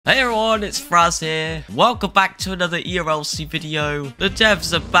Hey everyone, it's Fraz here. Welcome back to another ERLC video. The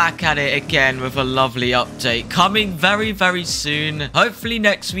devs are back at it again with a lovely update coming very soon. Hopefully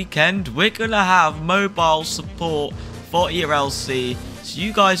next weekend we're gonna have mobile support for ERLC. So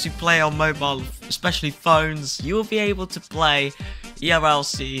you guys who play on mobile, especially phones, you will be able to play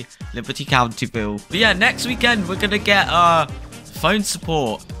ERLC Liberty Countyville. But yeah, next weekend we're gonna get phone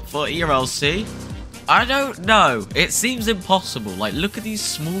support for ERLC. I don't know. It seems impossible. Like, look at these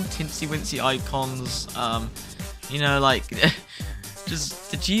small tinsy-wincy icons. You know, like,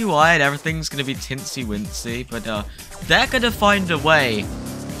 just the GUI and everything's gonna be tinsy-wincy. But, they're gonna find a way.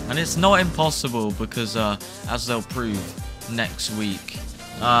 And it's not impossible because, as they'll prove next week.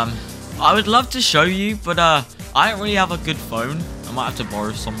 I would love to show you, but, I don't really have a good phone. I might have to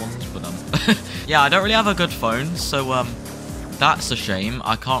borrow someone's, but, yeah, I don't really have a good phone. So, that's a shame.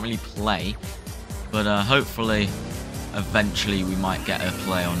 I can't really play. But hopefully, eventually, we might get a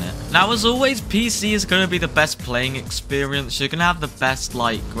play on it. Now, as always, PC is going to be the best playing experience. You're going to have the best,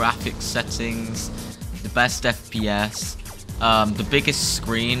 like, graphics settings, the best FPS, the biggest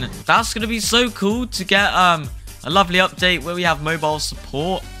screen. That's going to be so cool to get a lovely update where we have mobile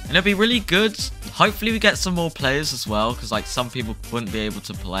support. And it'll be really good. Hopefully, we get some more players as well, because, like, some people wouldn't be able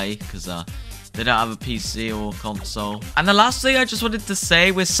to play, because, they don't have a PC or console. And the last thing I just wanted to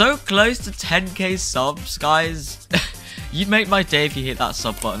say, we're so close to 10k subs, guys. You'd make my day if you hit that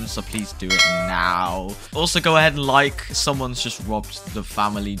sub button, so please do it now. Also, go ahead and like. Someone's just robbed the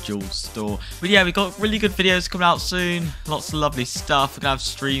family jewel store. But yeah, we got really good videos coming out soon. Lots of lovely stuff. We're gonna have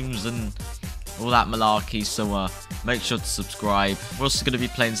streams and all that malarkey, so make sure to subscribe. We're also going to be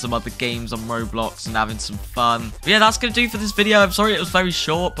playing some other games on Roblox and having some fun. But yeah, that's going to do for this video. I'm sorry it was very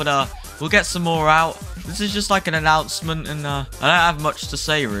short, but we'll get some more out. This is just like an announcement, and I don't have much to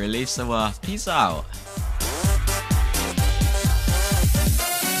say really, so peace out.